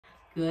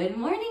Good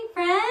morning,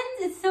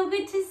 friends. It's so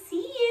good to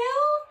see you.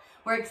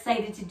 We're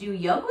excited to do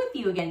yoga with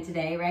you again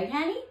today, right,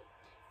 honey?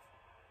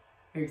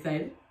 Are you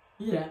excited?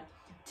 Yeah.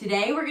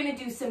 Today, we're going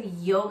to do some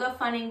yoga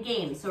fun and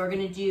games. So we're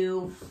going to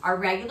do our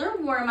regular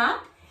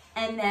warm-up,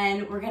 and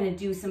then we're going to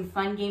do some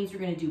fun games. We're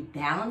going to do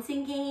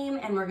balancing game,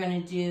 and we're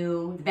going to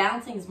do, the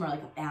balancing is more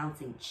like a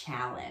balancing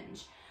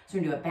challenge. So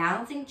we're going to do a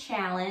balancing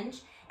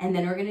challenge, and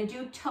then we're going to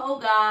do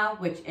Toega,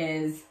 which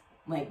is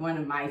like one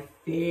of my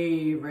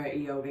favorite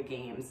yoga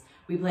games.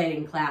 We play it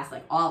in class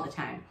like all the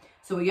time.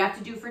 So what you have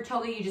to do for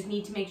Toega, you just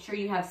need to make sure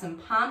you have some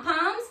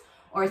pom-poms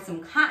or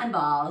some cotton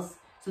balls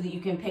so that you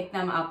can pick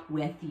them up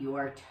with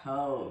your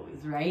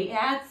toes, right?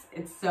 Yeah,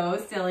 it's so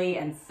silly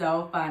and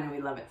so fun, and we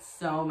love it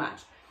so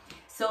much.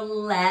 So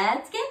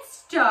let's get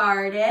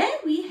started.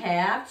 We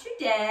have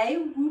today,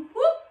 whoop,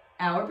 whoop,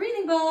 our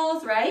breathing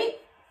balls, right?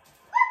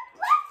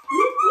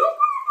 Whoop, whoop.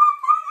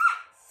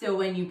 So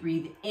when you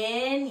breathe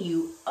in,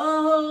 you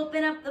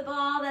open up the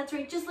ball. That's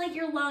right, just like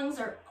your lungs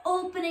are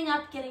opening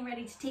up, getting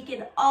ready to take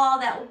in all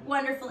that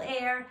wonderful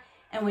air.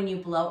 And when you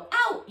blow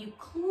out, you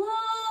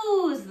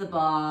close the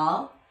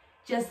ball,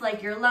 just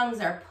like your lungs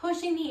are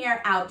pushing the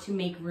air out to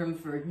make room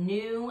for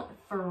new,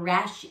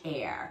 fresh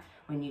air.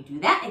 When you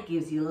do that, it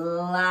gives you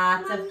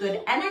lots of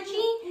good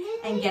energy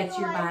and gets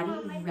your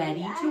body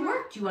ready to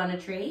work. Do you want to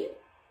trade?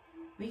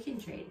 We can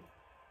trade.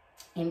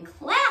 In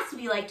class,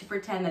 we like to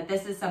pretend that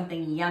this is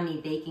something yummy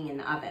baking in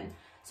the oven.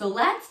 So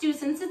let's do,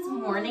 since it's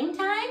morning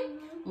time,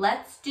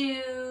 let's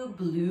do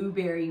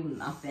blueberry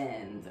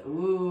muffins.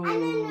 Ooh. No,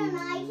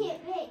 I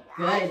can't pick.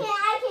 Good.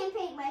 I can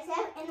pick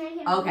myself, and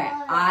I can. Okay,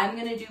 I'm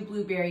gonna do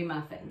blueberry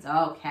muffins.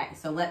 Okay,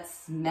 so let's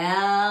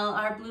smell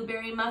our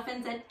blueberry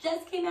muffins that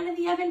just came out of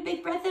the oven.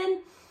 Big breath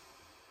in.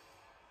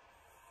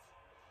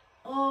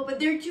 Oh, but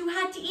they're too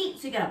hot to eat,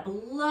 so you gotta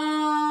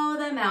blow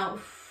them out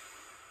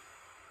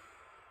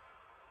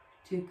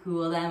to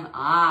cool them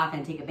off,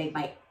 and take a big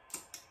bite.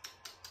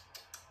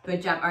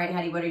 Good job. All right,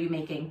 Hattie, what are you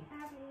making?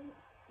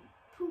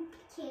 Poop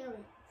carrot.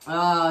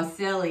 Oh,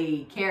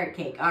 silly. Carrot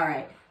cake. All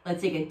right,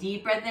 let's take a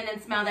deep breath in and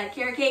smell that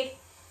carrot cake.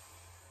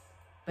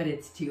 But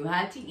it's too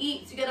hot to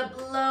eat, so you gotta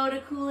blow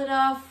to cool it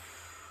off.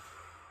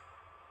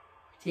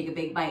 Take a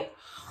big bite.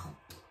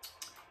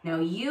 Now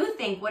you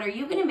think, what are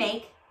you gonna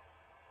make?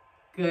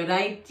 Good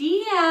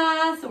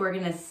idea. So we're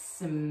gonna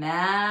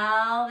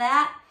smell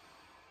that.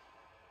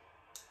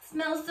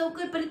 Smells so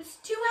good, but it's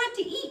too hot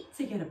to eat,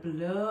 so you gotta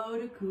blow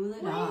to cool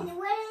it off. What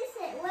is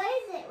it? What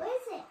is it? What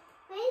is it?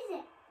 What is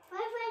it? What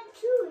did I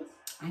choose?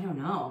 I don't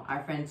know.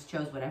 Our friends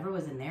chose whatever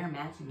was in their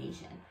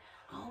imagination.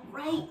 All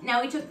right,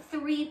 now we took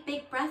 3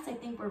 big breaths. I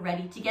think we're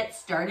ready to get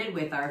started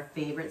with our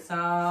favorite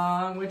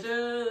song, which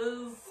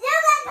is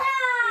Silver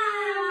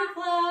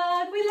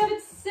Cloud. We love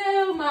it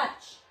so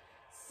much.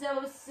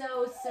 So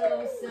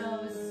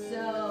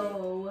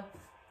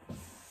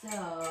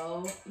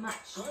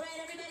much.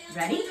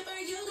 Ready?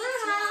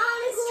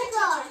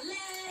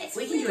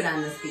 We can do it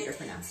on the speaker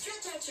for now.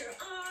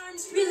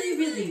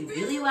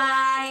 Really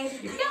wide.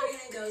 Here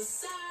we go.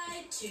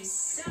 Side to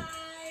side.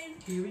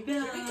 Here we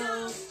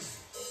go.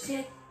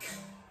 Tick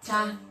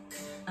tock,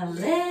 a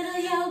little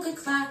yoga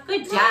clock.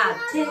 Good job.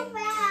 Tick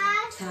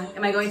tock.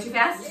 Am I going too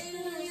fast?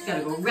 Just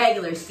gotta go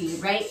regular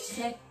speed, right?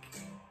 Tick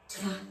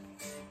tock,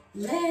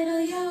 little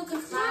yoga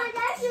clock. No,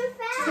 that's too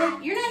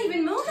fast. You're not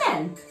even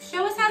moving.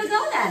 Show us how to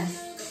go then.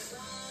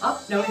 Oh,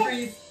 no, we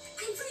freeze.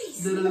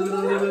 Good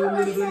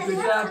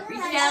job.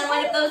 Reach down,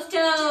 wind up those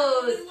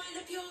toes.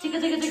 Tickle,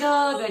 tickle,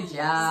 tickle. Good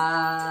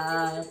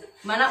job.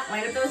 Come on up,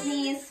 wind up those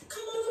knees.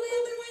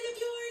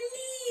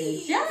 Good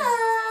job.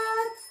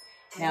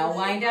 Now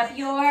wind up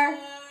your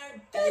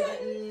belly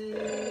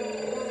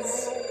buttons.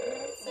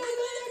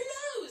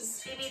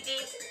 Beep, beep,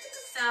 beep.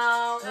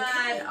 So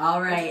good.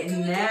 All right,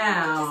 and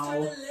now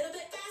we're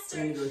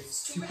gonna go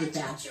super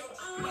fast.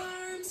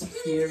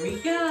 Here we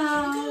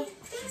go.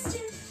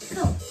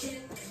 Go.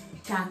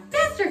 Talk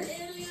faster.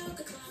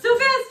 So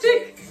fast.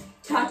 Tick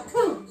tock.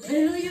 Woo.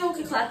 Little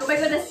yoga clock. Oh my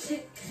goodness.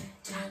 Tick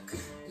tock.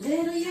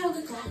 Little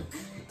yoga clock.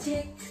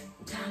 Tick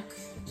tock.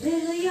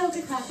 Little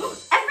yoga clock.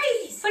 And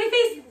freeze. Funny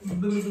face.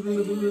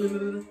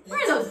 Where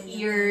are those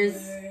ears?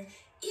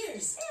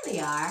 Ears. There they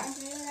are.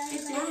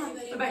 Good job.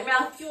 What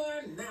about your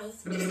mouth?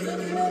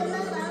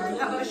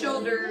 How about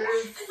shoulders?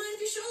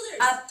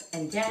 Up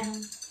and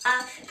down.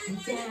 Up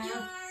and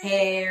down.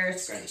 Hair.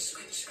 Scrunch.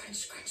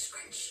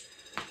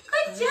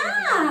 Good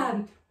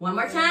job. One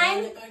more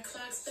time.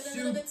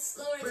 Super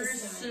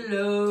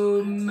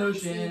slow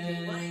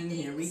motion.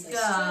 Here we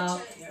go.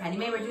 Hattie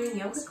Mae, we're doing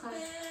yoga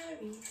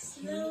class.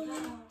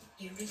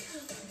 Here we go.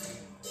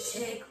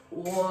 Tick.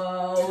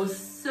 Whoa,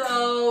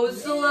 so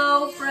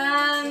slow,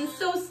 friends.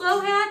 So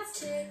slow,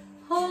 hats.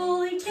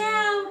 Holy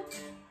cow.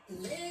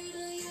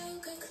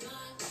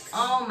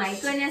 Oh my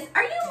goodness.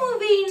 Are you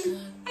moving?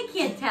 I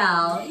can't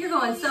tell. You're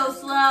going so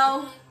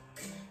slow.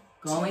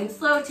 Going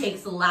slow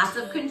takes lots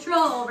of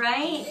control,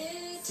 right?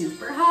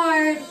 Super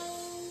hard.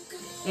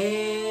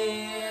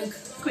 And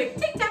quick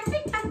tick tock,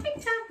 tick tock, tick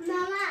tock.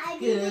 Mama, I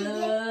did this.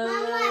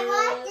 Mama,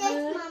 watch this,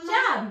 Mama. Good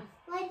job.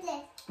 Watch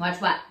this. Watch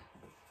what?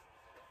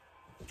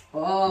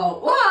 Oh,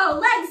 whoa,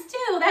 legs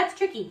too. That's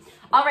tricky.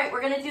 All right,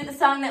 we're gonna do the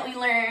song that we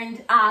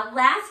learned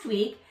last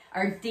week,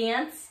 our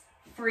dance,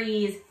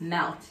 freeze,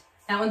 melt.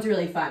 That one's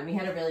really fun. We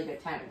had a really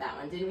good time with that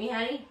one, didn't we,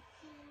 honey?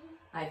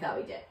 I thought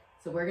we did.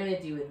 So we're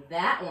gonna do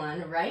that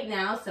one right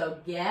now. So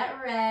get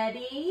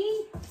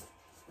ready.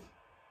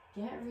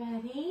 Get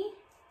ready.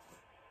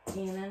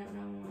 And I don't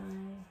know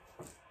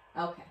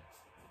why. Okay,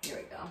 here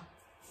we go.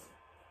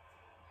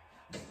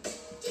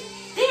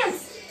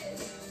 Dance.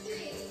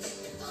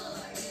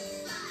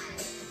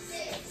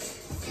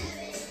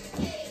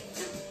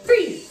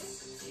 Freeze.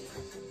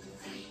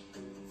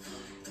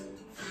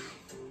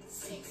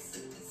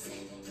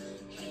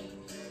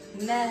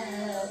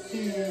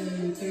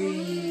 2,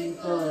 3,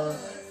 4,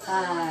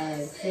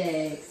 5,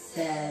 6,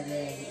 7,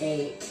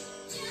 8.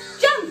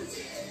 Jump.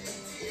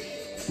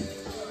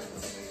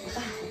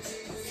 5,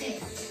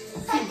 6,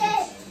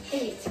 7,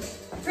 8.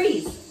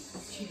 Freeze.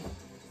 2,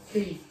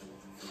 3,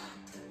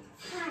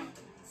 5,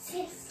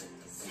 6,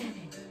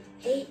 7,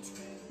 8.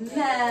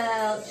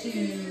 Melt.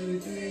 2,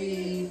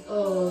 3,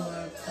 4,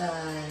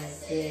 5,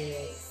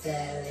 6,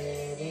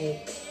 7,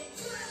 8.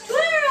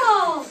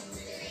 Twirl.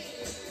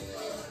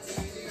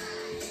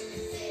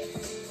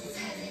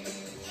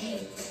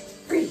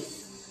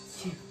 Freeze.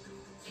 2,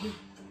 3,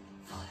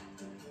 4,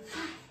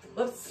 5.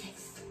 Whoops.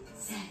 6,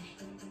 7,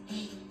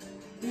 8.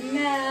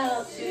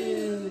 Melt.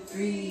 2,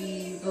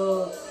 3,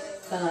 4,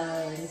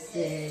 5,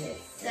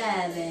 6,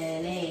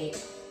 7,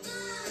 8.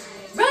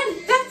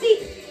 Run, back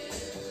feet.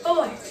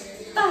 4,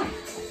 5,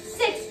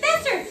 6.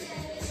 Faster.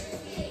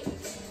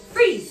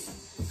 Freeze.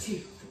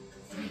 2,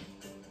 3,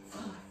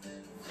 4,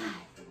 5,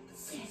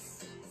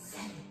 6,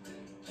 7,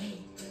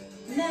 8.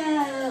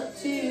 Melt.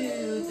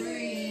 2,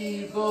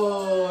 3,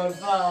 4,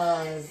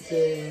 5,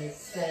 6,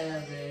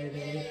 7,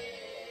 8.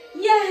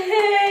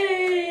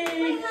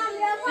 Yay!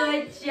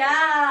 Good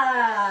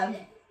job.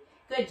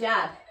 Good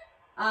job.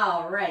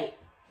 All right.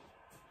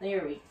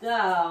 There we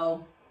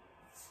go.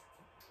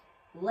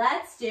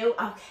 Let's do,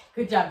 okay,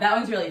 good job. That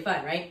one's really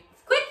fun, right?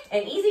 Quick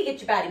and easy,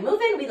 get your body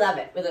moving. We love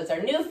it. It's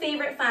our new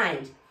favorite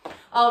find.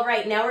 All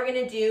right, now we're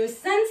gonna do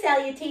sun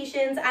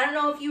salutations. I don't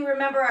know if you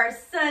remember our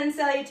sun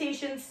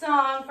salutations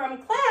song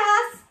from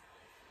class,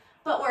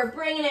 but we're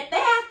bringing it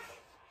back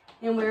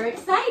and we're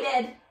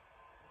excited.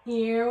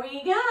 Here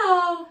we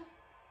go.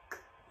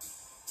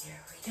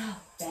 Here we go.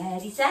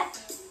 Ready, set.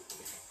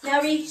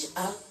 Now reach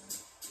up,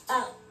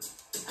 up,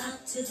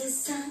 up to the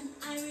sun.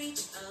 I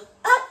reach up,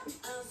 up,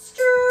 up.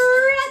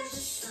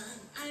 Stretch.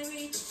 I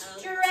reach up,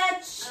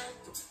 stretch.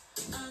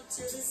 Up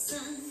to the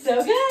sun.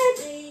 So good.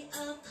 Way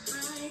up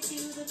high to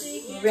the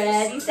big.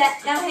 Ready,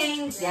 set, now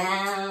hang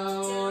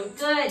down.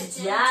 Good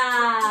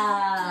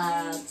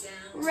job.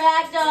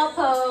 Ragdoll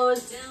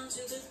pose.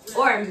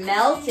 Or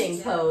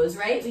melting pose,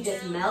 right? We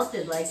just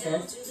melted like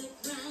this.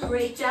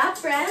 Great job,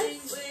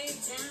 friends. Good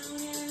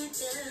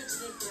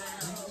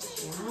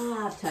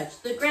job.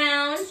 Touch the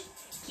ground.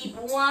 Keep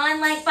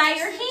one leg by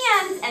your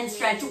hands and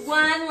stretch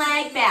one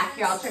leg back.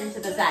 Here, I'll turn to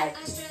the side.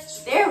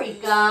 There we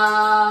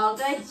go.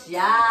 Good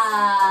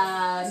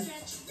job.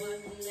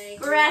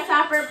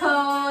 Grasshopper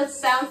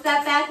pose. Bounce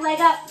that back leg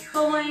up.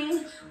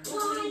 Boing,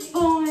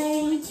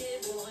 boing,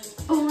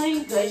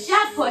 boing. Good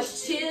job.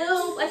 Push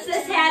two. What's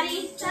this,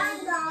 Hattie?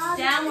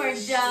 Downward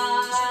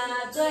dog.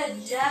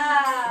 Good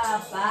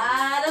job.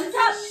 Bottoms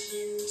up.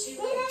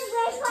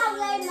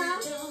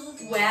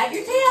 Wag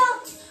your tail.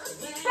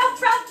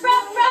 Ruff, ruff,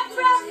 ruff, ruff,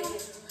 ruff.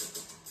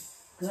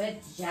 Good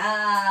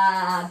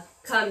job.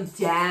 Come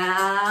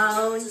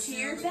down to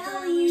your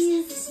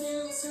bellies.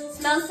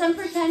 Smell some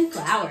pretend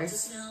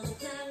flowers.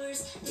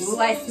 Ooh,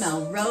 I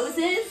smell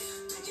roses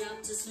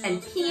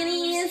and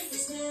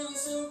peonies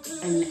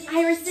and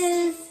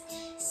irises.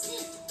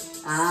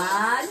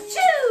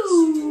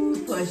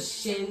 Achoo!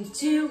 Push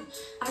into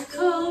our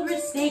cobra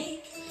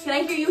snake. Can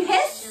I hear you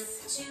hiss?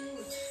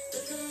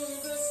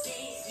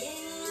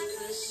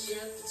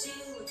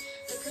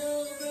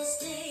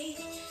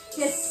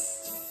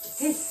 Hiss,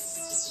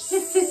 hiss, hiss,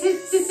 hiss,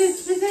 hiss, hiss,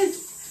 hiss, hiss, hiss.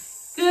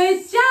 Good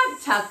job.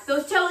 Tuck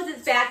those toes.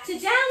 It's back to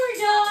downward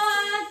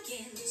dog.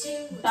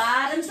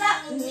 Bottoms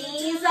up,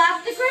 knees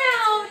off the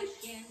ground.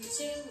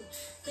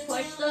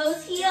 Push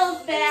those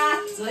heels back.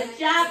 Good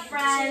job,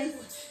 friends.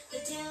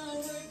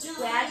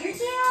 Wag your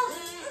tail.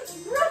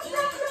 Ruff,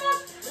 ruff,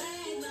 ruff.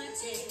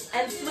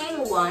 And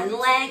swing one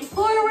leg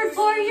forward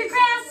for your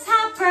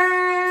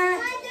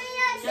grasshopper.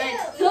 Good.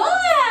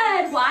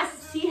 Good. Watch.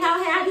 See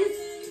how Hattie's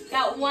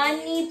got one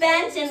knee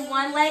bent and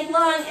one leg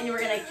long, and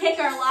we're gonna kick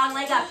our long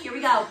leg up. Here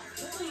we go.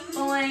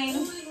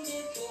 Boing,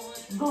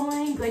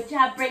 boing. Good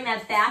job. Bring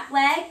that back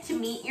leg to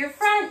meet your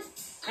front,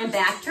 and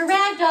back to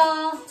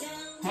ragdoll.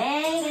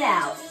 Hang it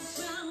out.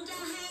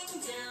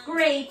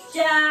 Great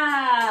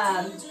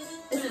job.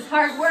 This is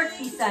hard work.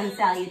 These sun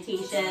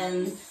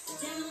salutations.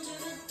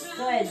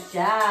 Good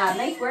job.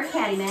 Nice work,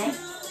 Hattie Mae.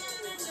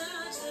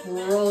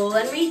 Roll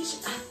and reach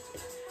up,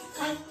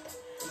 up.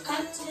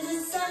 Up to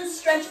the sun,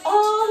 stretch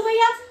all the way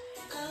up.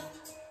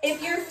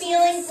 If you're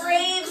feeling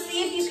brave,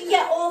 see if you can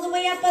get all the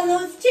way up on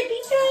those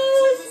tippy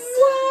toes.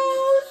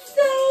 Whoa,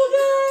 so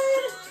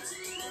good.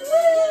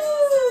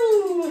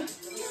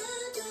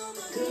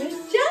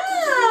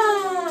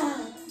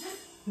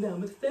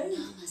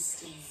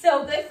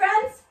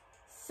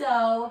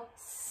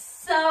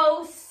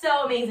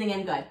 so amazing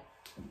and good.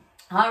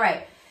 All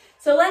right,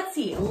 so let's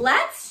see.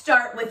 Let's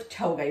start with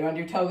Toega. You want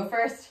to do Toega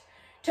first?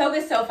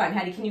 Toega's so fun.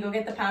 Hattie, can you go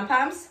get the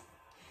pom-poms?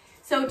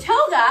 So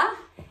Toega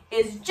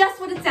is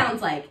just what it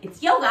sounds like.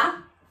 It's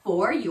yoga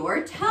for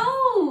your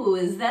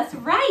toes. That's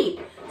right.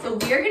 So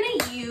we are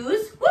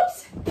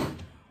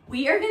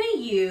gonna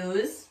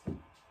use,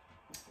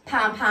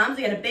 pom-poms.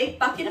 We got a big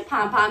bucket of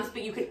pom-poms,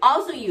 but you can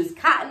also use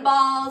cotton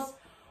balls,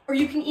 or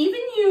you can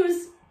even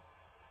use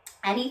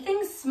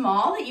anything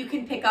small that you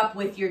can pick up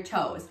with your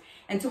toes.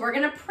 And so we're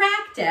gonna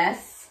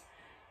practice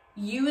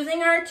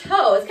using our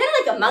toes, kind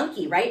of like a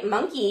monkey, right?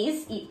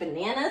 Monkeys eat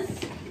bananas,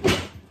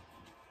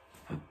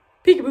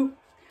 peekaboo,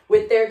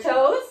 with their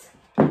toes.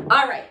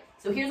 All right,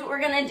 so here's what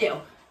we're gonna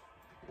do.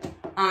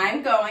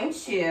 I'm going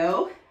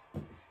to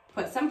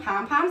put some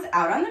pom-poms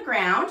out on the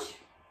ground.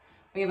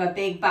 We have a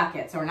big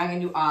bucket, so we're not gonna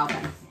do all of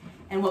them.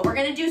 And what we're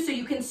gonna do, so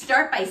you can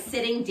start by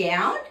sitting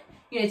down,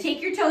 you're gonna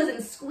take your toes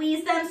and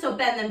squeeze them, so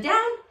bend them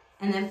down,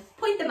 and then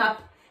point them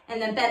up,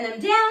 and then bend them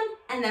down,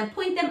 and then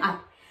point them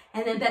up,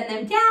 and then bend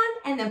them down,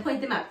 and then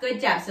point them up.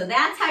 Good job. So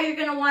that's how you're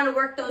gonna wanna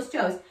work those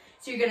toes.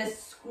 So you're gonna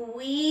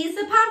squeeze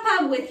the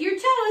pom-pom with your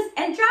toes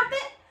and drop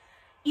it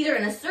either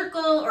in a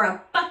circle or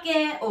a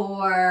bucket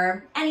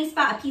or any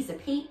spot, a piece of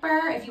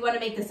paper. If you wanna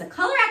make this a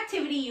color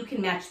activity, you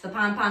can match the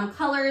pom-pom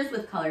colors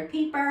with colored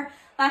paper.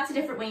 Lots of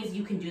different ways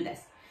you can do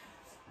this.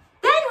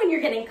 Then when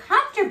you're getting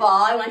comfortable,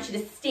 I want you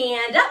to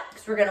stand up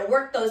because we're gonna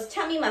work those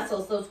tummy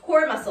muscles, those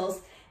core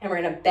muscles, and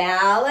we're gonna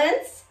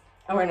balance,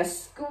 and we're gonna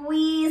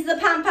squeeze the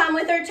pom-pom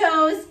with our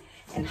toes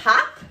and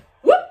hop.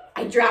 Whoop,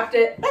 I dropped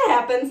it. That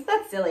happens,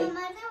 that's silly.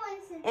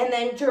 And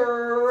then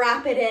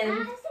drop it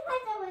in.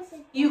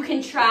 You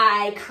can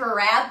try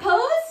crab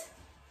pose,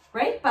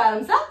 right?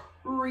 Bottoms up,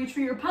 reach for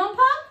your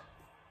pom-pom,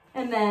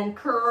 and then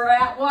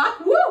crab walk.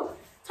 Woo!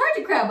 It's hard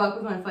to crab walk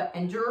with one foot,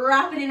 and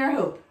drop it in our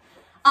hoop.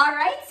 All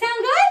right, sound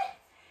good?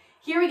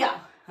 Here we go.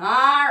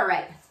 All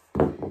right.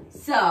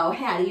 So,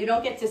 Hattie, you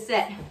don't get to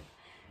sit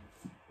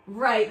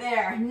right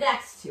there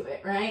next to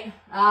it, right?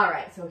 All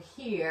right, so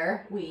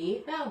here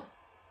we go.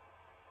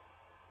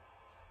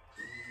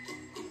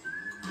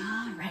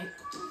 All right.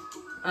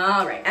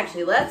 All right,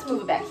 actually, let's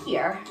move it back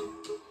here.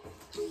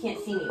 You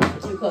can't see me when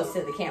I'm too close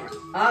to the camera.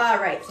 All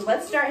right, so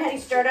let's start. Hattie,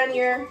 start on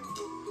your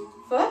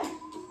foot.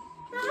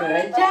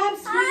 Good job,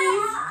 squeeze.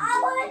 I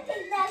want to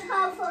take that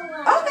colorful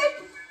one. Okay.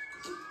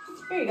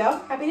 Here you go.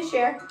 Happy to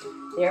share.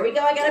 There we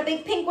go. I got a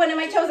big pink one in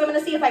my toes. I'm going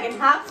to see if I can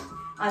hop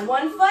on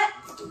one foot.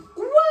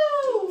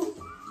 Woo!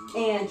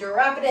 And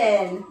drop it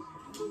in.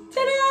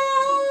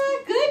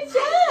 Ta-da! Good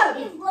job.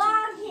 He's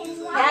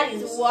walking.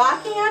 Hattie's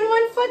walking on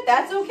one foot.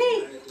 That's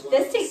okay.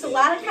 This takes a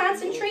lot of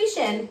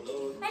concentration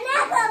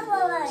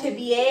to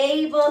be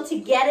able to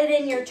get it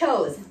in your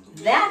toes.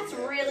 That's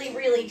really,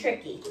 really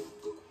tricky.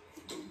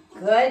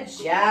 Good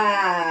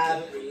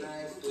job.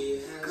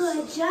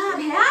 Good job,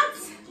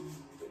 Hats.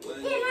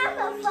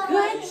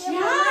 Good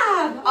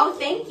job. Oh,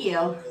 thank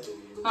you.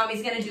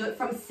 Mommy's going to do it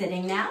from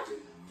sitting now.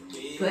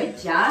 Good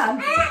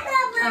job.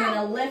 I'm going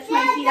to lift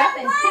my feet up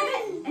and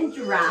pivot and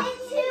drop.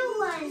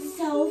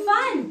 So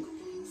fun.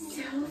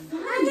 So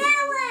fun.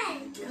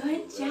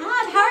 Good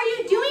job. How are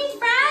you doing,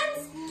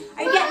 friends?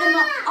 Are you getting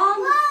them all?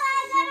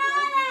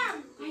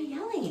 By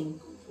yelling.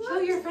 Show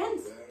your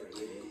friends.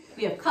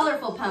 We have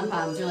colorful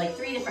pom-poms. They're like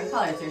 3 different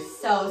colors. They're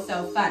so,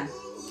 so fun.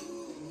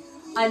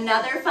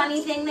 Another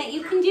funny thing that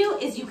you can do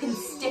is you can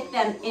stick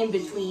them in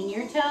between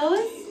your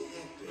toes.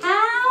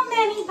 How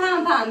many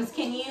pom-poms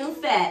can you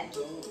fit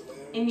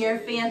in your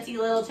fancy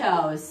little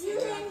toes?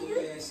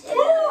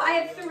 Ooh, I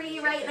have 3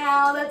 right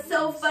now. That's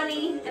so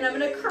funny. And I'm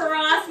going to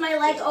cross my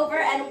leg over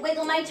and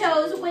wiggle my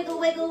toes. Wiggle,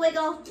 wiggle,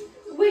 wiggle.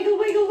 Wiggle,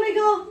 wiggle,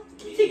 wiggle.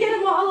 To get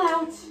them all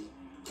out.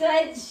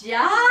 Good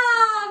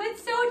job.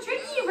 It's so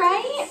tricky,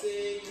 right?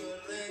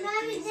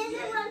 Mommy, this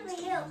is one for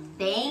you.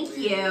 Thank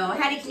you.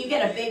 Hattie, can you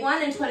get a big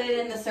one and put it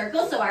in the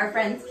circle so our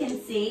friends can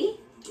see?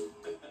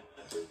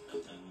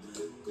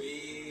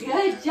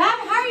 Good job.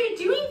 How are you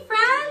doing,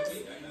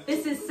 friends?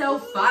 This is so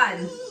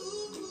fun.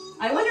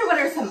 I wonder what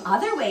are some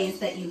other ways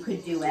that you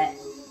could do it.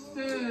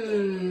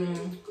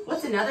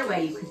 What's another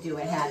way you could do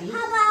it, Hattie?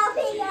 How about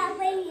pick it up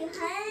with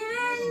your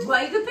hands?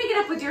 Well, you could pick it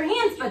up with your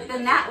hands, but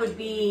then that would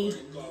be,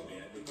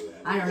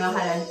 I don't know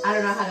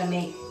how to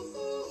make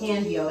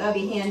hand yoga. That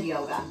would be hand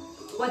yoga.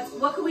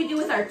 What could we do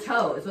with our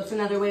toes? What's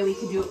another way we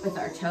could do it with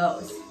our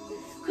toes?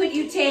 Could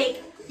you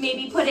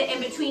maybe put it in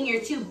between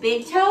your 2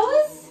 big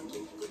toes?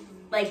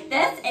 Like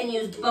this, and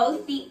use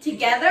both feet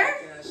together?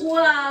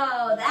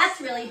 Whoa,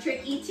 that's really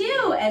tricky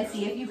too. And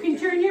see if you can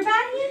turn your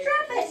body and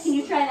drop it. Can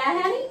you try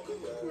that, Hattie?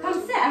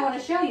 Come sit, I want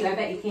to show you. I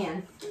bet you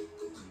can.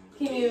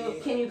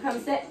 Can you come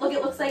sit? Look,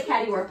 it looks like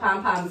Hattie wore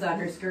pom-poms on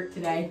her skirt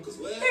today.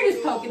 They're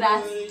just polka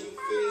dots.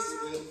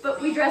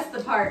 But we dressed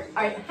the part.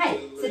 All right,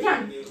 hey, sit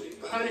down.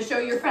 I'm going to show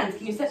your friends.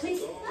 Can you sit,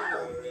 please?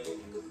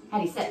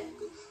 Hattie, sit.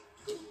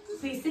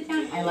 Please sit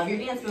down. I love your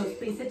dance moves.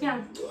 Please sit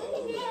down.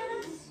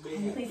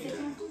 Hattie, please sit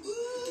down.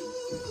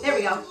 There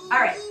we go. All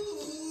right.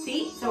 See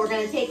feet. So we're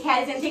gonna Hattie's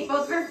gonna take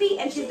both of her feet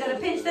and she's gonna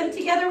pinch them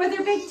together with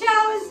her big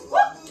toes.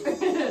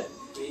 Whoop.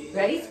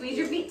 Ready? Squeeze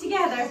your feet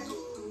together.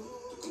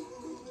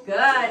 Good,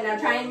 now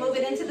try and move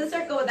it into the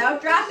circle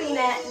without dropping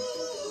it.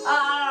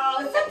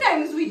 Oh,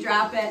 sometimes we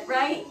drop it,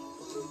 right?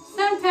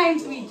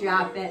 Sometimes we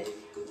drop it.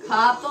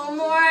 Couple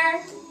more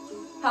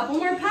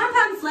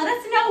pom-poms. Let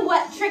us know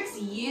what tricks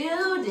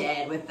you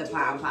did with the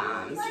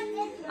pom-poms.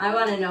 I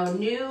want to know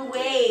new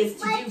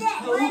ways to do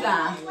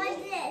toga.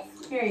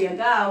 Here you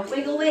go.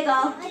 Wiggle,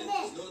 wiggle.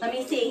 Let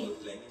me see.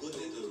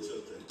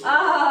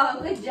 Oh,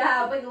 good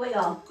job. Wiggle,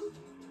 wiggle.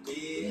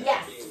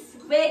 Yes.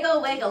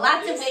 Wiggle, wiggle.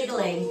 Lots of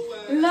wiggling.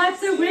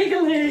 Lots of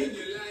wiggling.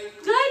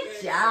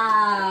 Good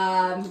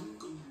job.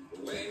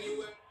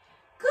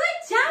 Good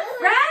job,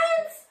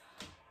 friends.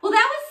 Well,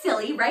 that was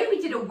silly, right?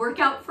 We did a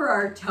workout for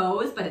our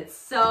toes, but it's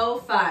so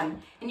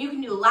fun. And you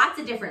can do lots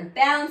of different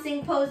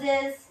balancing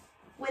poses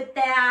with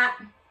that.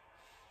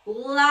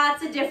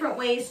 Lots of different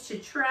ways to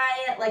try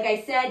it. Like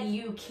I said,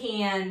 you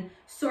can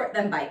sort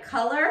them by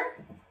color.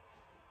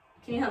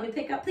 Can you help me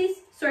pick up, please?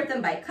 Sort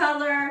them by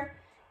color.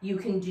 You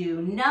can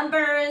do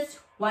numbers,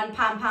 1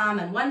 pom-pom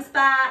in one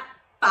spot,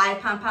 5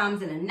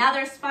 pom-poms in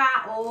another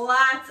spot.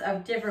 Lots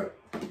of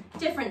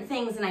different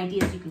things and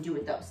ideas you can do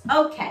with those.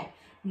 Okay.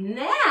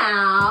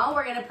 Now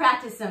we're gonna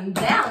practice some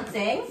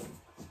balancing.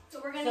 So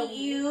we're gonna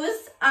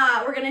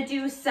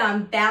do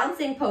some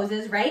balancing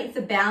poses, right? It's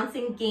a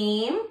balancing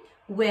game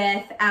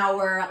with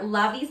our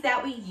loveys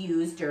that we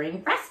use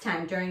during rest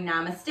time, during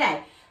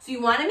Namaste. So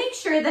you wanna make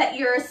sure that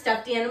your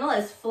stuffed animal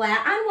is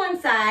flat on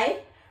one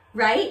side,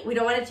 right? We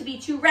don't want it to be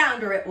too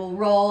round or it will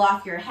roll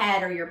off your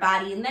head or your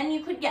body and then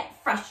you could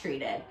get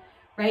frustrated,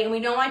 right? And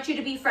we don't want you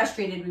to be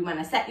frustrated. We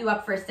wanna set you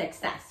up for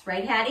success,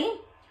 right, Hattie?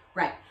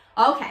 Right,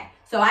 okay.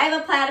 So I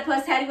have a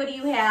platypus. Hattie, what do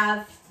you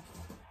have?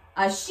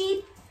 A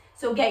sheep.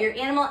 So get your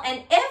animal.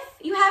 And if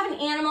you have an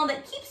animal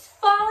that keeps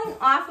falling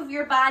off of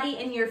your body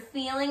and you're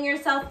feeling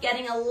yourself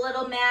getting a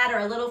little mad or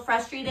a little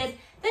frustrated,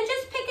 then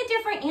just pick a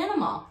different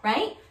animal,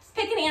 right? Just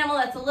pick an animal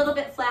that's a little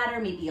bit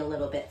flatter, maybe a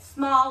little bit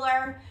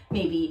smaller,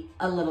 maybe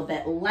a little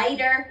bit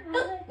lighter.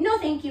 No,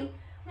 thank you.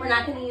 We're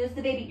not going to use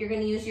the baby. You're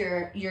going to use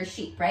your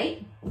sheep,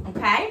 right?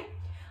 Okay.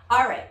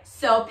 All right,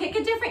 so pick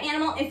a different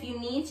animal if you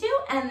need to,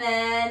 and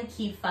then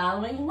keep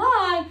following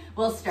along.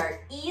 We'll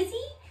start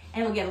easy,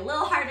 and we'll get a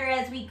little harder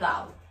as we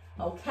go,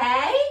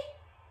 okay?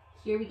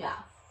 Here we go.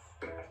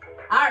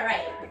 All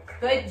right,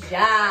 good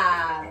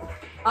job.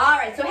 All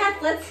right, so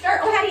let's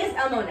start. Oh, Hattie has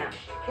Elmo now.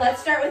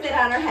 Let's start with it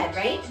on her head,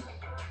 right?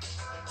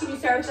 Can you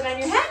start with it on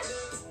your head?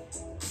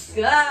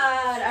 Good.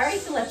 All right,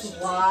 so let's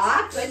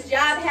walk. Good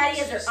job,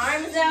 Hattie has her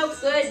arms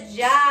out. Good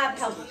job.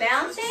 Help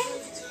bouncing.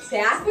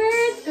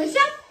 Backwards. Good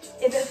job.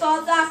 If it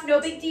falls off, no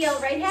big deal,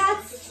 right,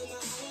 Hats?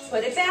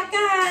 Put it back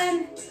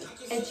on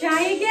and try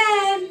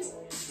again.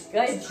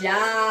 Good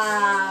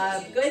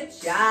job. Good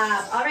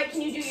job. All right,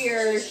 can you do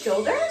your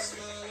shoulder?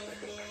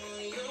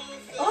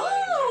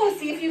 Oh,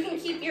 see if you can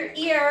keep your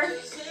ear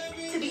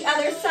to the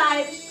other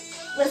side,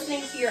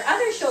 listening to your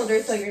other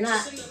shoulder so you're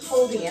not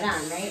holding it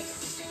on, right?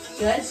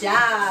 Good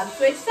job.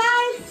 Switch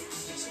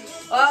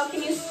sides. Oh,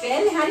 can you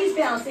spin? Hattie's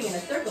balancing in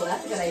a circle.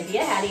 That's a good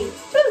idea, Hattie.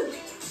 Woo!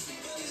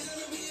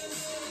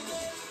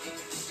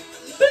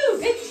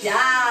 Good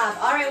job.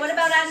 All right, what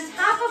about on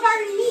top of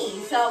our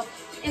knee? So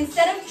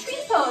instead of tree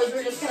pose,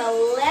 we're just gonna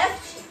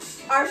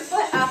lift our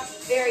foot up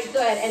very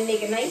good and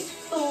make a nice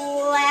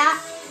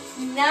flat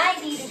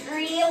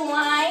 90-degree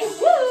line,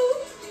 woo,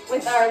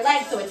 with our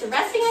legs. So it's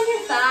resting on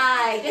your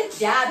thigh. Good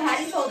job.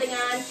 Hattie's holding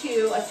on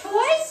to a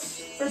toy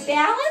for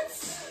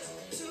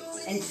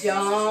balance. And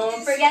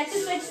don't forget to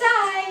switch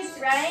sides,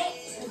 right?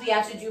 Because we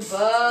have to do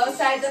both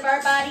sides of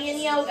our body in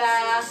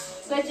yoga.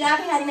 Good job,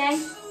 Hattie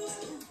May.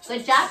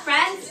 Good job,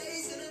 friends.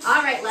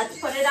 All right, let's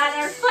put it on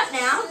our foot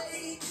now.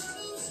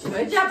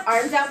 Good job.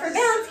 Arms out for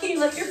balance. Can you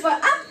lift your foot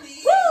up?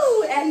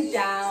 Woo! And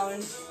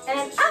down.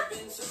 And up.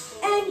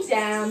 And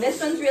down. This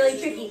one's really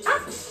tricky.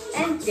 Up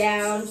and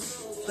down.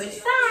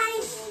 Switch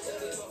sides.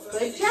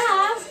 Good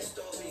job.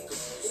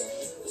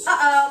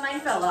 Uh-oh, mine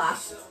fell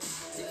off.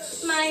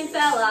 Mine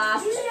fell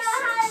off. You know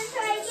how to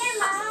try again,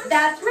 Mom?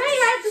 That's right.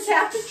 I just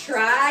have to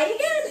try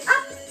again.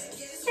 Up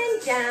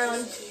and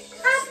down.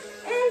 Up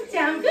and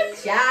down. Good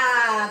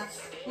job.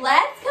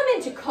 Let's come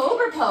into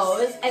Cobra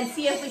pose and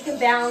see if we can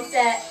balance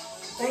it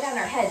right on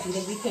our head. Do you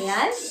think we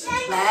can?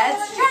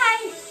 Let's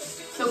try.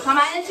 So come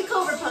on into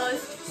Cobra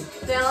pose.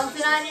 Balance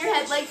it on your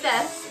head like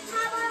this.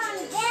 How about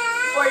on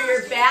that? Or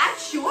your back?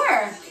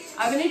 Sure.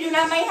 I'm going to do it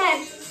on my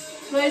head.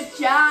 Good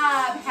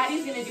job.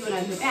 Hattie's going to do it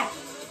on her back.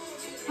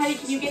 Hattie,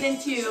 can you get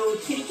into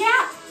kitty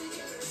cat?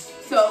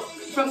 So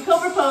from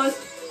Cobra pose,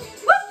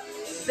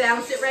 whoop,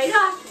 bounce it right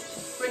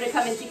off. We're going to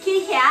come into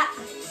kitty cat.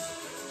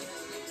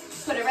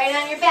 Put it right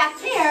on your back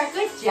there.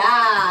 Good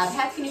job.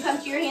 Hats, can you come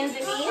to your hands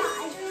and knees?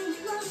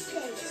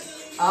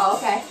 Oh,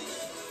 okay.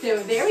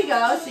 So there we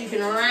go. So you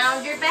can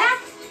round your back.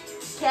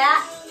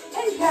 Cat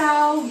and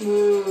cow.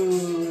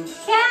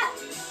 Move. Cat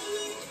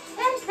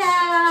and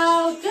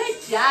cow.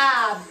 Good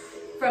job.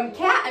 From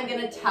cat, I'm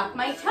gonna tuck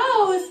my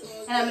toes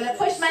and I'm gonna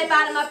push my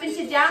bottom up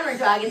into downward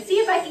dog and see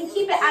if I can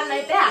keep it on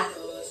my back.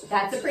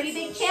 That's a pretty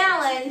big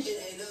challenge.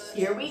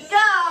 Here we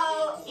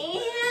go.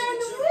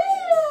 And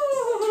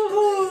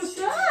woo,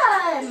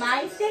 good.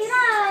 Mine stayed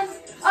on.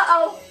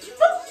 Uh-oh,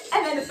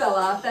 and then it fell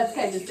off. That's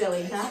kind of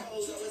silly, huh?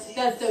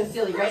 That's so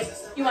silly, right?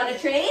 You want to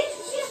trade?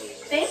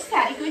 Thanks,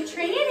 Patty. Good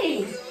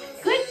trading.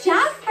 Good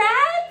job,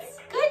 friends.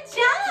 Good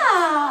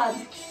job.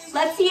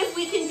 Let's see if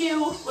we can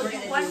do, we're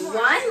going to do one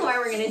more.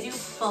 We're going to do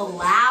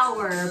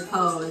flower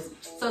pose.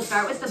 So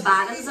start with the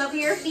bottoms of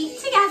your feet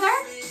together.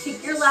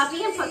 Take your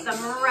lovey and put them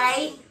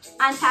right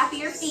on top of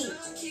your feet.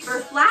 For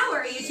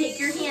flower, you take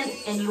your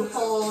hands and you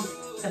hold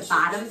the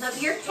bottoms of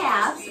your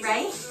calves,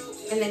 right?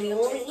 And then you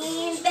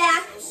lean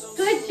back.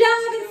 Good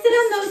job. And sit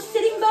on those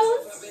sitting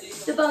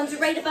bones. The bones are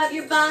right above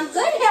your bum.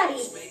 Good,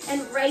 Hattie.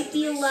 And right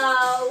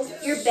below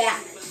your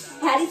back.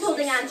 Hattie's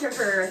holding on to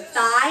her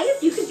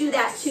thighs. You could do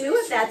that too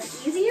if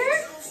that's easier,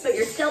 but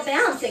you're still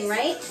balancing,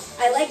 right?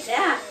 I like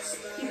that.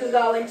 You can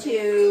go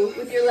into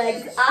with your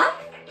legs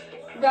up,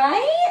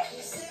 right?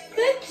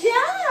 Good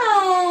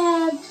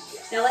job.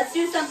 Now let's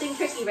do something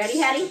tricky. Ready,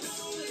 Hattie?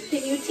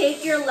 Can you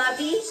take your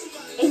lovey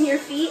in your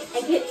feet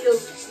and can you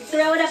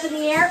throw it up in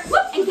the air?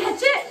 Whoop, and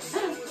catch it.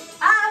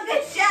 Oh,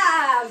 good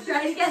job.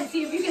 Try it again.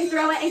 See if you can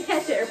throw it and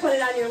catch it or put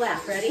it on your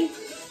lap. Ready?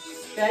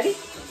 Ready?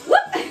 Whoop.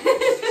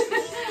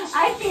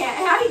 I can't.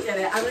 Hattie did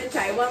it. I'm going to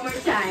try it one more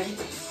time.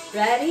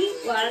 Ready?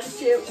 1,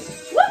 2.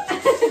 Whoop.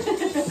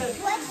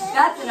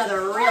 That's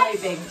another really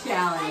big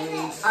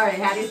challenge. All right,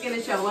 Hattie's going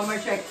to show one more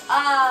trick.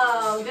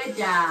 Oh, good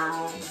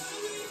job.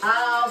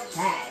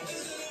 Okay.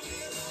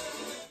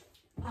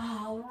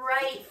 All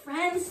right,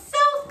 friends. So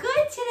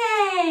good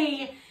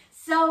today.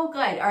 So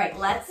good. All right,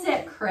 let's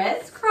sit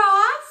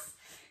crisscross.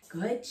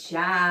 Good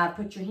job.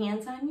 Put your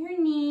hands on your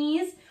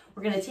knees.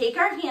 We're going to take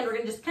our hand. We're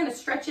going to just kind of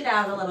stretch it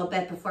out a little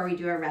bit before we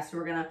do our rest. So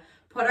we're going to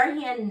put our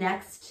hand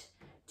next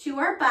to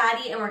our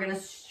body and we're going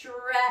to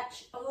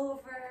stretch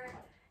over.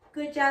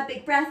 Good job.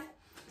 Big breath.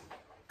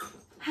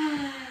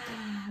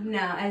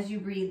 Now, as you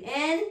breathe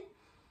in,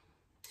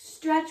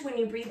 stretch. When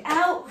you breathe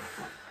out,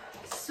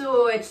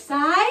 switch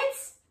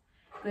sides.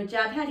 Good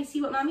job. How do you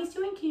see what mommy's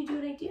doing? Can you do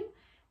what I do?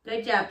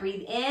 Good job.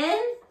 Breathe in.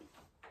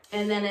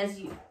 And then as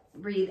you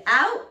breathe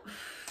out,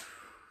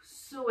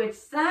 switch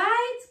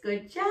sides.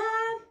 Good job.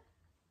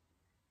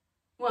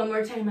 One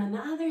more time on the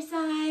other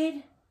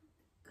side.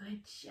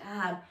 Good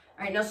job.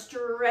 All right, now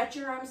stretch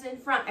your arms in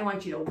front. I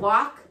want you to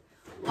walk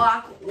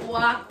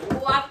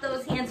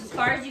those hands as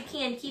far as you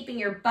can, keeping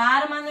your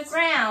bottom on the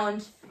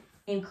ground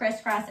in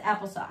crisscross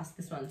applesauce.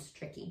 This one's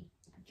tricky.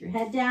 Put your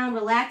head down,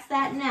 relax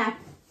that neck.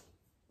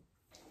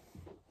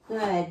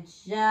 Good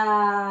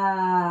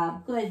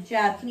job. Good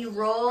job. Can you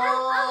roll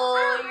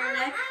your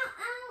neck?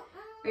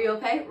 Are you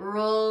okay?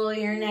 Roll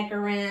your neck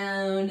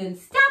around and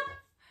stop.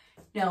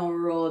 Now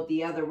roll it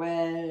the other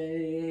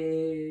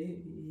way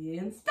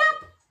and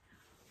stop.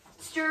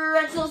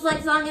 Stretch those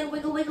legs long and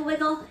wiggle, wiggle,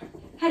 wiggle.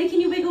 Hattie,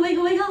 can you wiggle,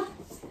 wiggle, wiggle?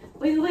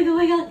 Wiggle, wiggle,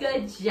 wiggle.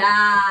 Good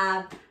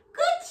job.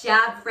 Good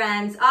job,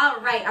 friends. All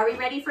right, are we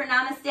ready for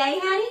namaste,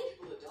 Hattie?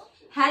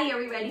 Hattie, are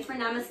we ready for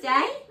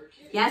namaste?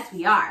 Yes,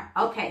 we are.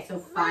 Okay, so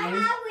find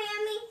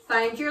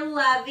your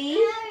lovey.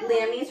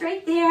 Lammy's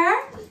right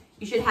there.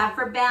 You should have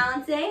for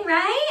balancing,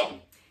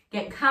 right?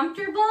 Get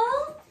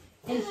comfortable.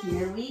 And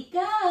here we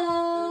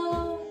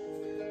go.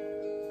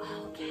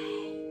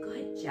 Okay,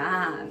 good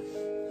job.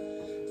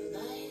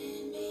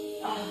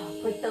 Oh,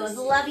 put those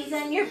loveys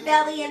on your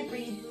belly and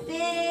breathe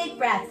big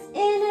breaths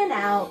in and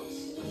out.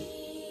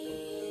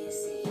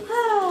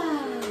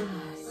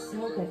 Ah,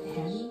 so good,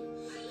 Patty.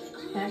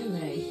 Patty,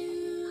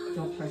 nice.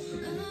 Don't press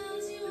your belly.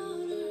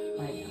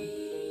 Lie down.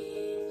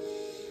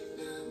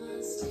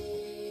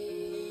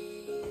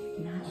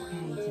 Not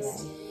okay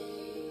today.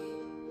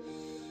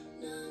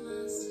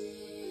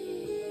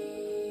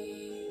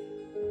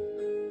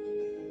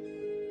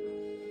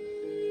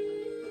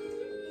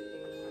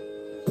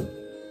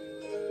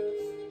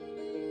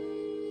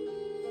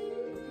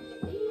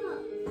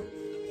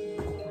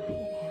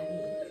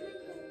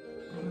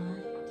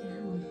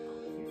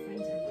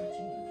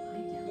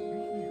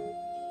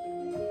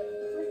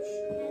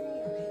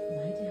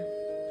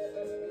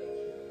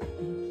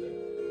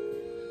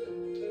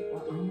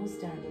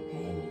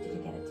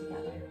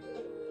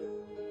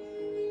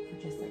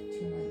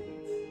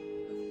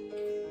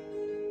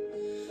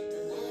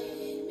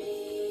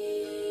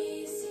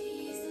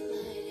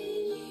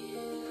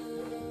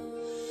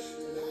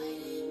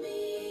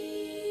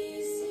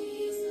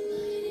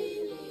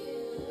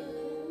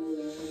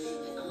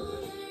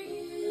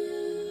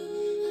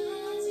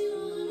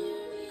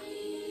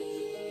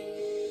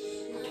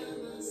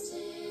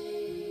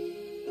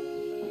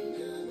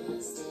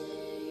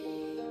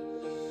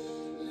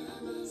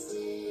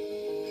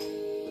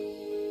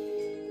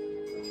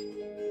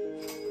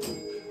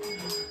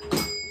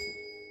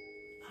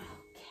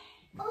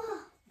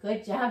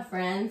 Good job,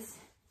 friends.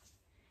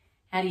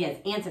 Hattie has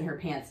ants in her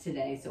pants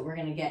today, so we're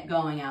going to get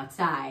going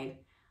outside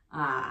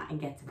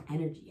and get some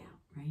energy out,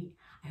 right?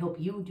 I hope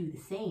you do the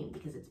same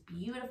because it's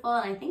beautiful,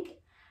 and I think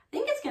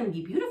think it's going to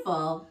be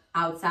beautiful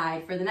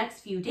outside for the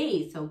next few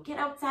days. So get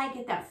outside,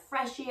 get that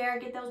fresh air,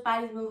 get those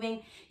bodies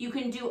moving. You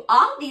can do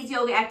all of these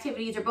yoga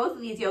activities or both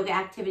of these yoga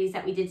activities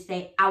that we did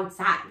today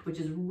outside, which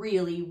is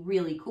really,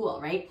 really cool,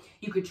 right?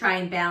 You could try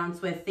and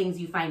balance with things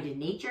you find in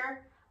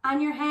nature on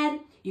your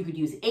head. You could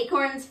use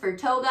acorns for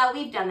toga.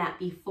 We've done that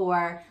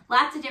before.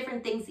 Lots of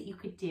different things that you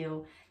could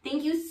do.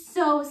 Thank you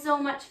so, so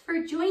much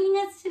for joining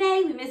us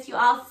today. We miss you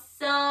all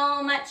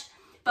so much.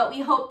 But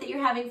we hope that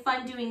you're having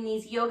fun doing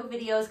these yoga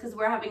videos because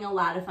we're having a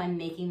lot of fun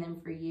making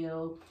them for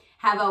you.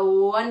 Have a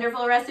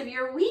wonderful rest of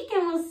your week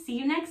and we'll see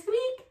you next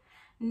week.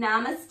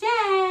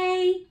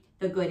 Namaste.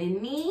 The good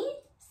in me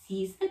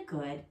sees the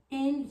good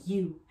in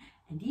you.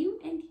 And you,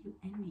 and you,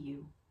 and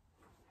you.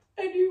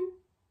 And you.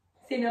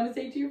 Say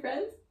namaste to your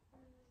friends.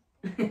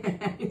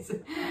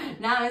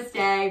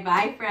 Namaste.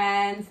 Bye,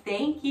 friends.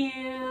 Thank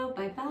you.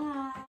 Bye-bye.